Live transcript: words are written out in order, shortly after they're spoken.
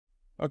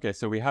Okay,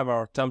 so we have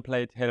our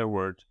template hello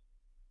world.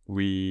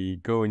 We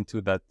go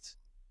into that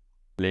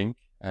link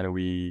and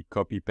we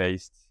copy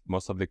paste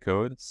most of the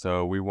code.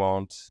 So we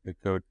want the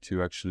code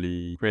to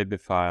actually create the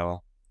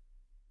file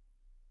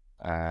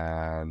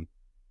and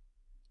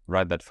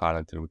write that file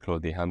until we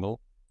close the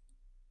handle.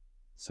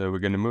 So we're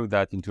going to move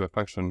that into a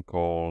function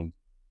called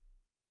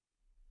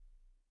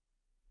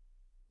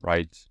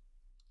write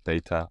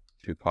data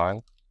to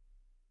file.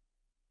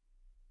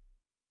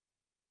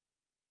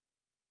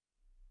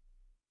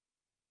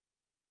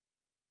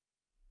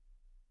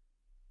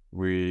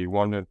 We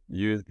want to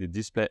use the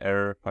display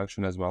error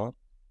function as well.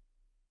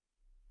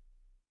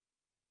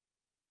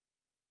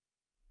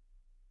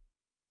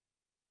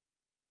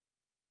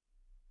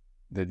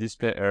 The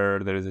display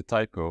error, there is a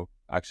typo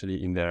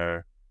actually in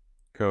their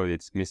code.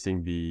 It's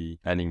missing the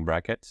ending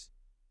brackets.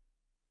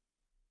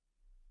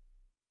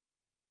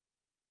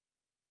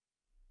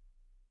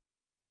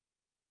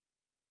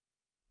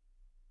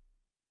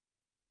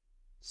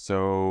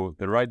 So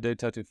the write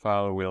data to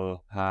file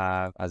will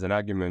have as an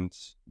argument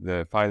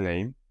the file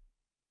name,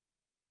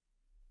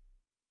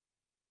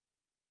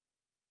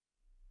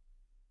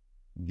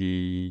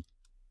 the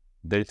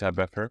data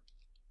buffer,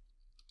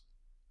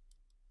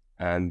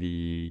 and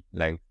the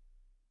length.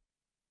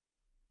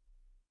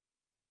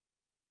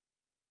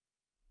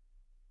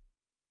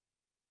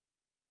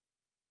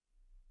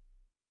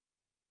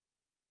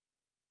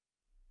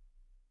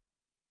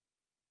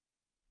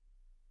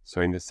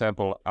 So in the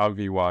sample,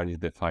 argv1 is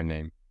the file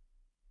name.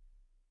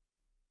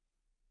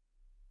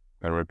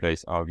 I'm going to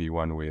replace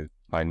argv1 with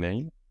file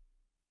name.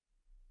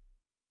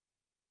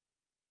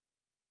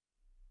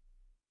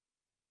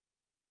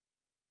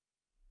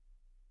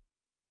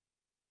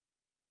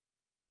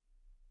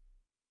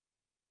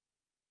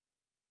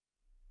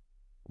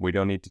 We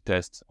don't need to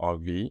test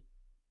argv.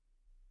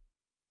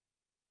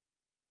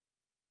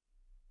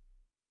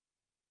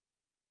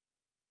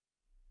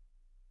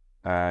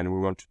 And we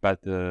want to pass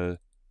the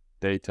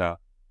data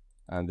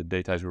and the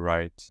data to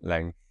write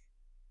length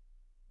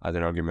as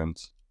an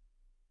argument.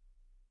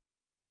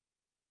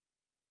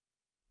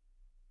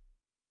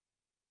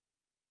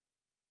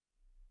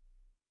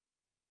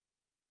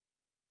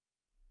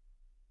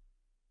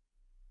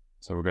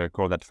 So we're going to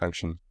call that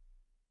function.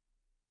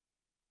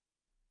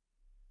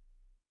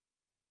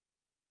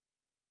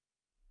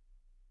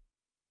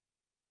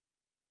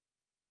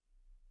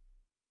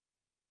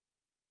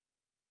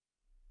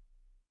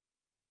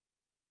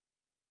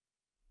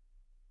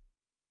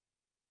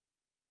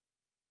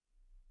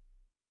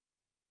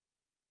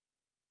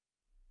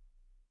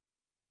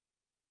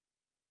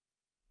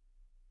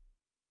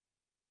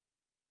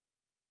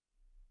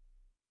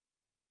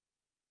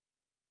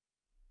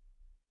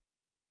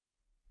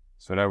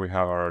 So now we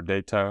have our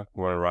data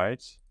we want to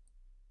write,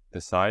 the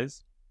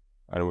size,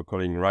 and we're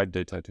calling write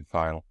data to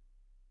file.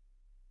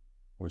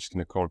 We're just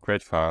going to call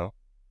create file,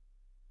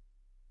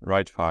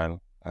 write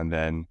file, and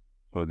then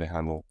close the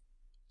handle.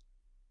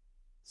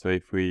 So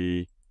if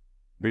we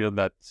build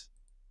that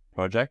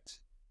project,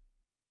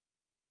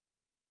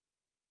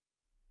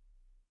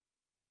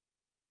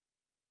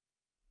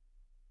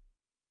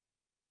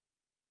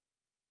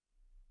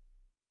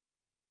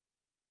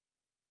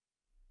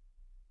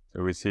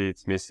 so we see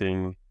it's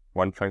missing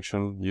one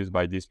function used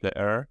by display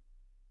error.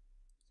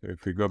 So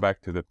if we go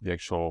back to the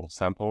actual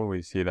sample,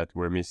 we see that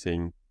we're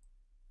missing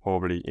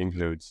probably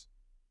includes.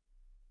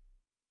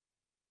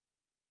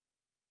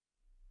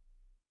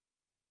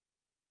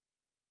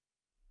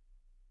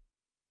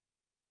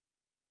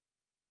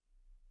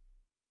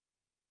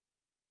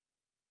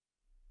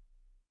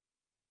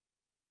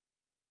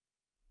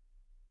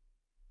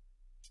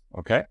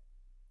 Okay,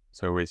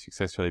 so we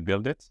successfully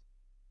built it.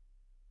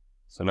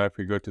 So now if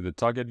we go to the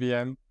target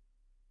VM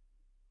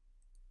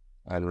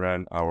and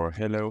run our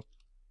hello,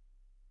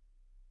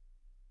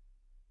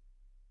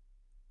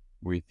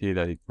 we see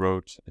that it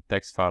wrote a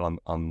text file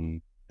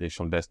on the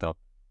actual desktop.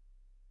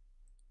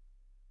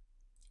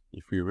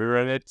 If we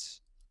rerun it,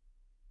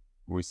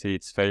 we see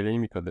it's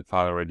failing because the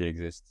file already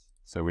exists.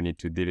 So we need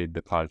to delete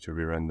the file to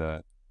rerun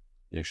the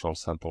actual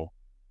sample.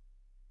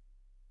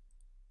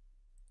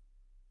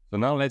 So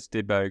now let's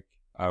debug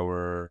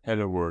our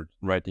hello world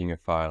writing a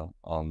file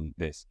on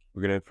disk.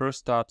 We're going to first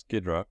start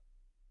GitHub.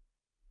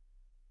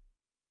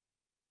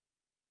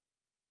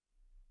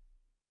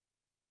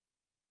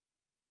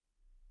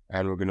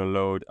 And we're going to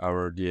load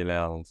our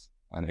DLLs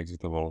and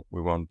executable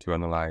we want to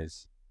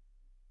analyze.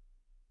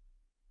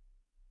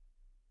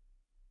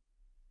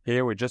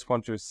 Here we just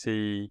want to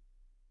see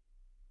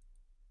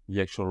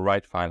the actual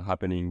write file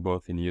happening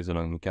both in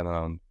userland and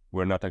Catalan.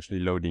 We're not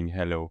actually loading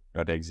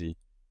hello.exe.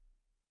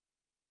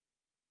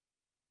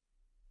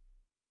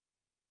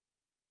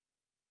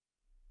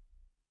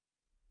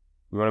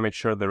 We want to make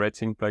sure the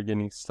ret-sync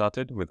plugin is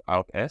started with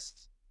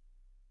Alt-S.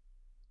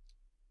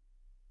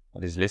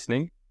 That is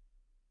listening.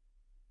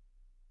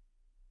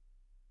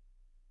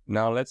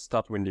 Now let's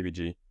start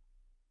WinDbg.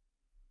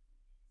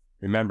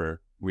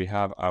 Remember, we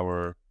have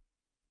our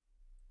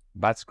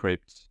bat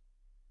script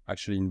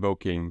actually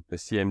invoking the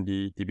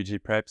cmd dbg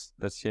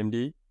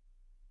preps.cmd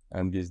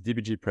And this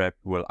DBG prep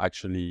will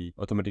actually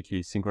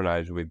automatically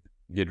synchronize with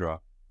Ghidra.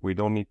 We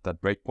don't need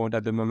that breakpoint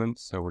at the moment,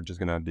 so we're just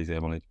gonna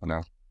disable it for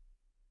now.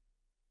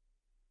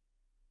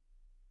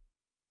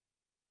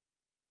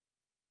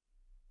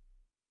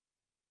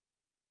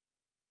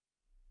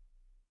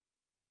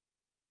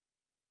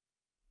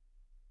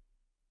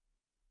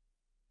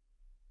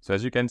 So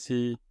as you can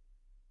see,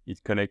 it's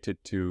connected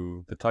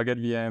to the target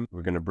VM.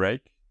 We're gonna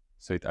break,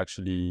 so it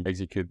actually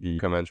executes the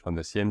commands from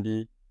the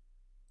CMD.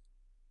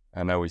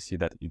 And now we see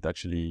that it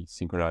actually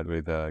synchronized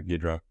with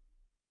Ghidra.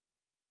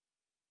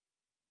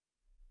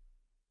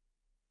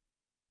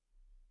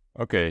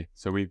 Okay,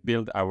 so we've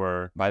built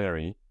our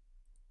binary.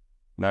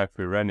 Now if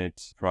we run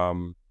it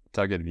from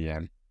target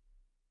VM,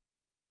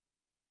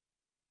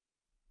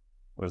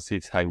 we'll see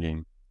it's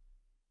hanging.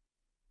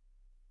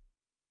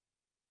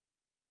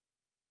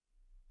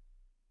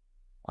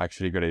 I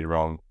actually got it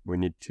wrong. We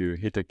need to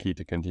hit a key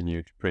to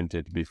continue to print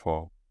it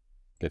before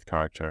get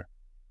character.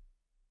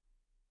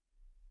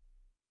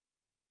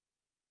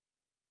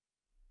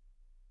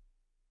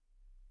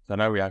 So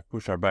now we have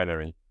pushed our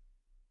binary.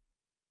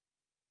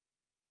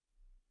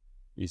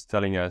 It's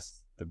telling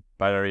us the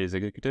binary is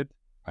executed,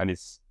 and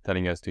it's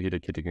telling us to hit a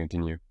key to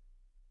continue.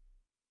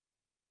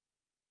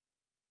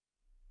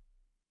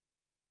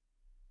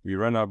 We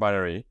run our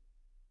binary.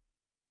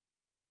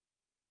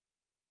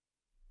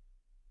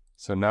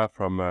 So now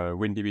from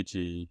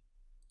WinDbg,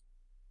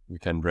 we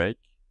can break,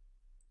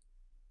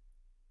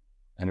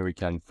 and we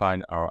can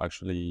find our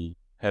actually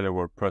hello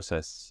world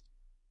process.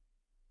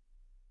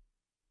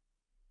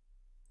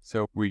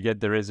 So we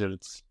get the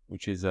results,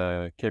 which is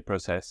a K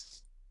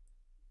process.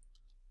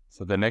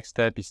 So the next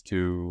step is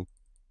to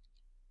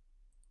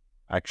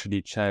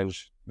actually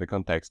change the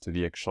context to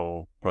the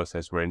actual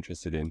process we're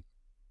interested in.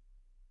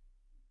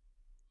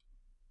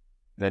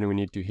 Then we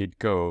need to hit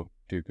go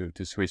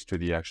to switch to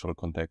the actual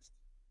context.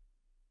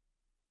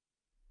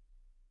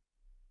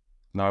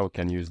 Now we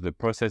can use the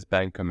process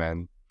bank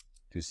command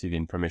to see the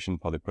information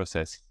for the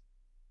process.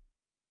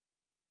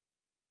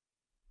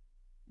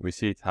 We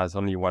see it has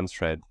only one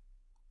thread,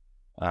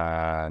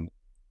 and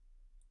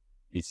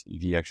it's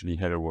the actually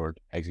hello world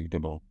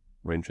executable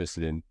we're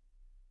interested in.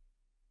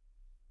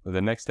 So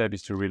the next step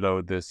is to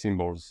reload the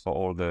symbols for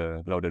all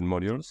the loaded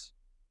modules.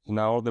 So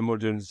now all the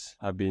modules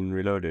have been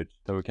reloaded,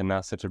 so we can now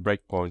set a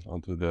breakpoint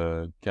onto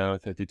the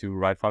kernel32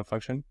 write file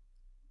function,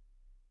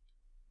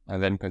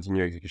 and then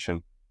continue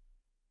execution.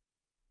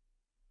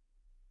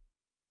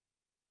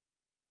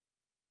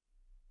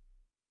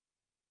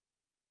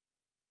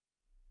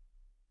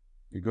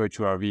 We go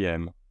to our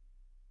VM.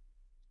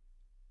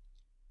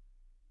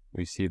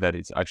 We see that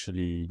it's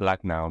actually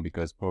black now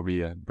because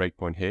probably a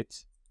breakpoint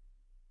hit.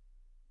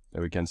 So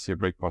we can see a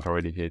breakpoint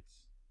already hit.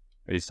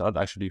 But it's not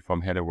actually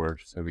from hello world,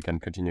 so we can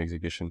continue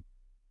execution.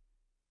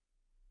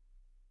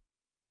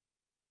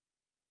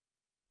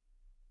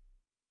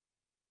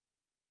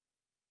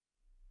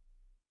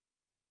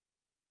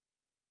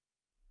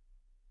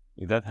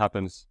 If that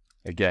happens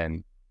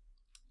again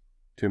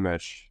too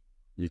much,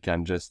 you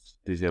can just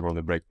disable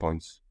the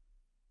breakpoints.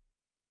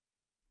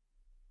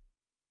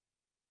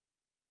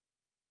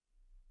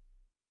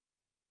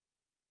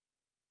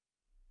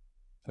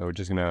 So we're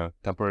just gonna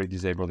temporarily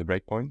disable the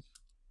breakpoint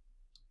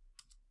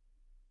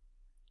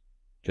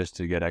just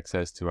to get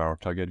access to our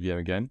target VM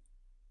again.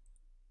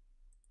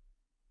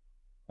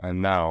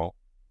 And now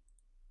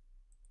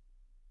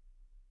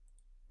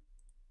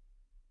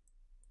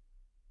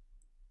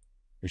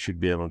we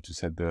should be able to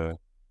set the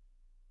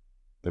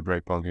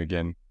breakpoint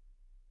again.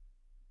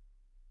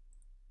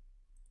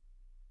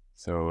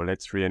 So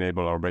let's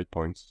re-enable our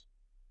breakpoints.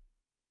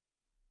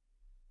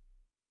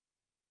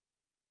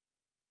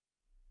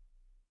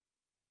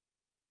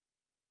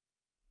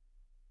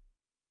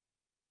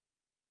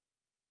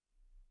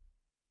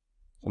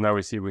 So now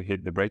we see we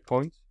hit the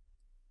breakpoint.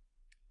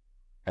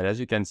 And as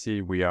you can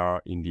see, we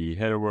are in the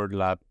Hello World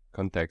lab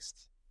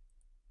context.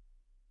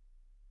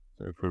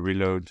 So if we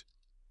reload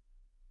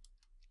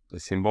the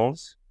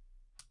symbols.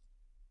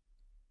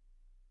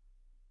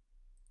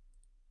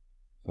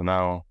 So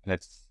now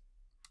let's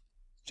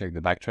check the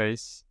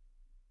backtrace.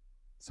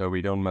 So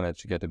we don't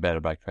manage to get a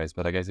better backtrace,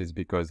 but I guess it's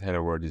because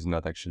Hello World is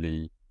not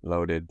actually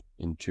loaded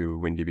into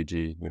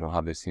WinDbg. We don't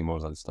have the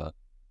symbols and stuff.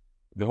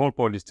 The whole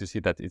point is to see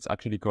that it's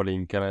actually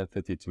calling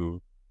kernel32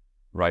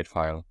 write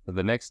file. So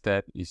the next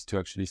step is to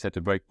actually set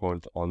a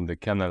breakpoint on the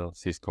kernel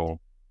syscall.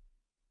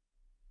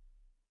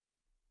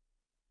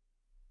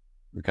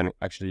 We can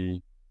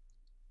actually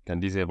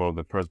disable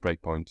the first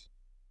breakpoint.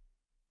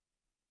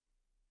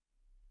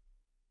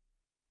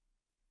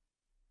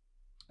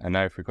 And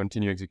now if we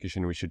continue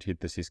execution, we should hit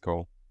the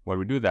syscall. While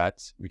we do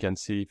that, we can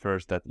see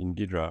first that in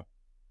Ghidra,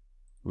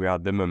 we are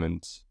at the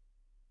moment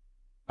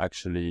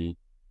actually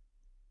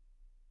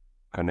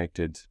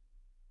connected.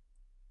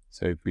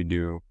 So if we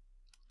do,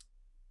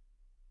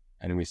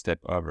 and we step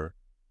over,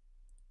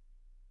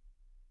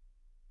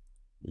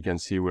 you can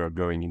see we are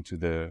going into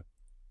the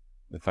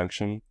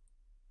function.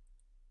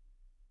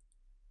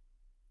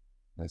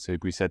 And so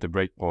if we set a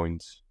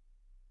breakpoint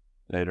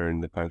later in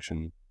the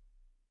function,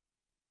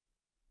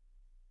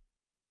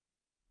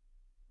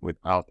 with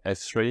Alt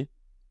F3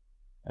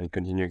 and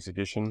continue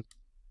execution,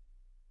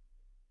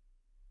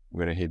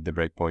 we're going to hit the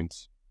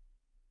breakpoints.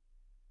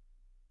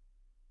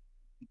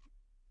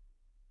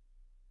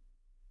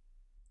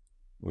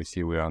 We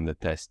see we're on the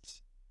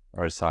test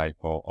RSI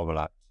for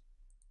overlap.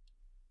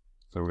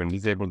 So we're going to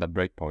disable that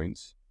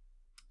breakpoints.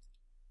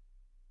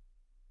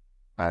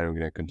 And we're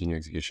going to continue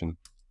execution.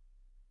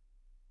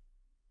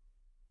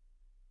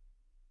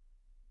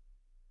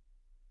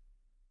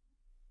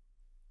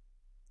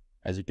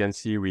 As you can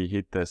see, we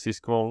hit the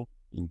syscall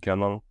in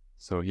kernel.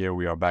 So here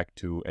we are back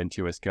to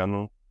NTOS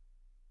kernel.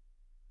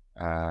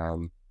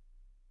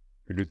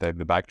 We look at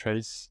the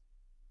backtrace.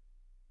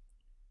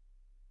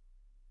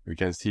 We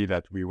can see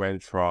that we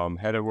went from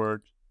header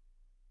word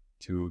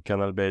to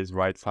kernel-based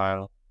write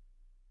file,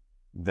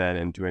 then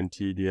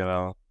N2NT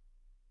DLL,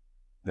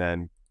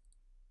 then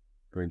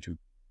going to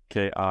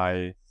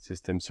KI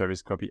system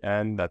service copy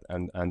N that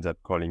ends up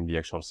calling the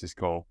actual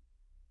syscall.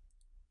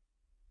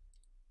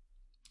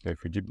 So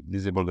if we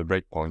disable the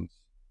breakpoints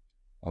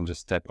and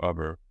just step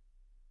over,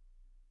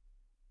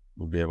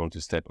 we'll be able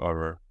to step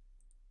over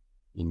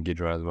in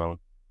Ghidra as well.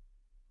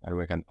 And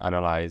we can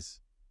analyze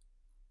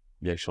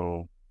the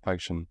actual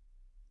function.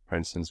 For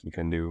instance, we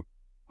can do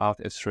Alt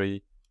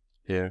F3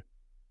 here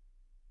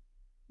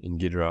in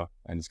Ghidra,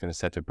 and it's going to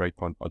set a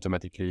breakpoint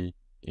automatically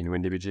in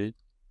WinDbg.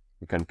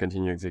 We can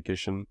continue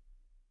execution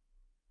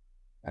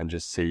and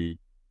just see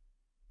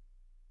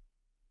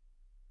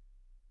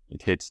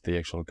it hits the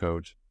actual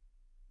code.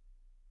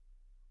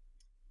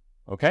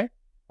 Okay,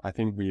 I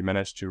think we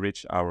managed to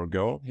reach our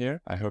goal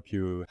here. I hope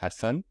you had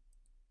fun.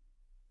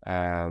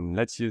 And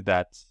let's use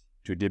that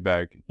to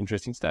debug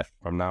interesting stuff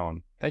from now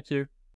on. Thank you.